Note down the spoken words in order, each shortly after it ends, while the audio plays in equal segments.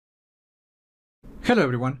Hello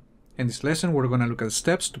everyone! In this lesson we're going to look at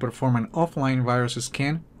steps to perform an offline virus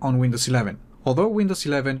scan on Windows 11. Although Windows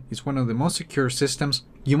 11 is one of the most secure systems,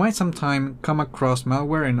 you might sometimes come across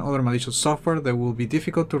malware and other malicious software that will be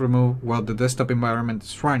difficult to remove while the desktop environment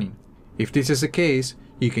is running. If this is the case,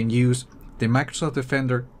 you can use the Microsoft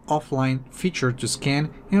Defender offline feature to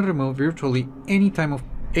scan and remove virtually any type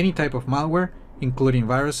of malware, including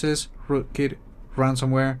viruses, rootkit,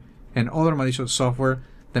 ransomware, and other malicious software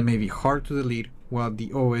that may be hard to delete while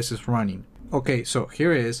the OS is running. Okay, so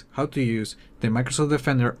here is how to use the Microsoft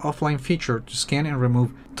Defender offline feature to scan and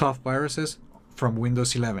remove tough viruses from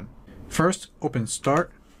Windows 11. First, open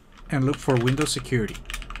Start and look for Windows Security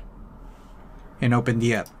and open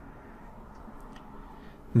the app.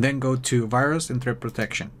 Then go to Virus and Threat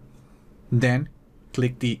Protection. Then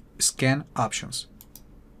click the Scan options.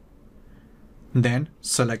 Then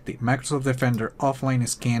select the Microsoft Defender Offline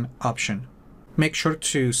Scan option. Make sure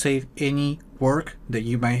to save any work that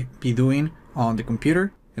you might be doing on the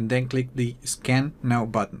computer and then click the Scan Now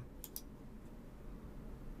button.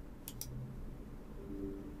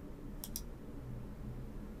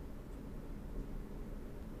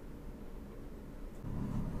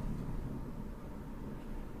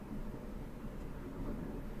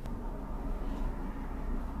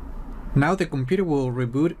 Now the computer will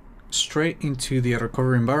reboot straight into the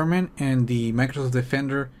recovery environment and the Microsoft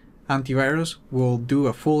Defender antivirus will do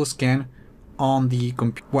a full scan on the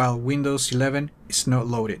computer while Windows 11 is not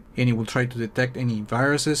loaded, and it will try to detect any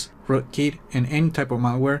viruses, rootkit, and any type of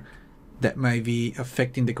malware that might be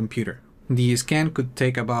affecting the computer. The scan could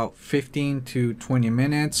take about 15 to 20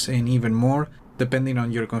 minutes and even more depending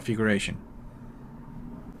on your configuration.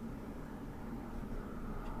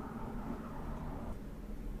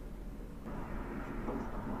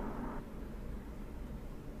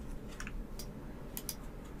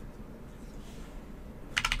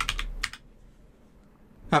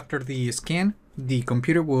 After the scan, the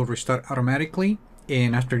computer will restart automatically,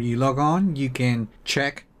 and after you log on, you can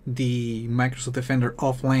check the Microsoft Defender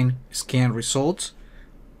offline scan results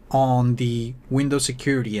on the Windows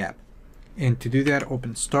Security app. And to do that,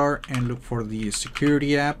 open Start and look for the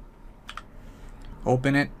Security app.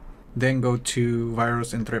 Open it, then go to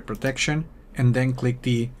Virus and Threat Protection, and then click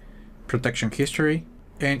the Protection History.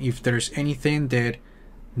 And if there's anything that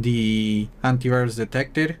the antivirus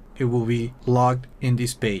detected, it will be logged in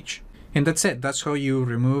this page. And that's it. That's how you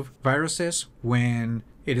remove viruses when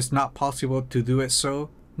it is not possible to do it so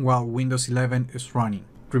while Windows 11 is running.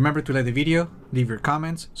 Remember to like the video, leave your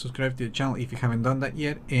comments, subscribe to the channel if you haven't done that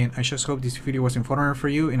yet, and I just hope this video was informative for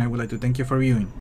you, and I would like to thank you for viewing.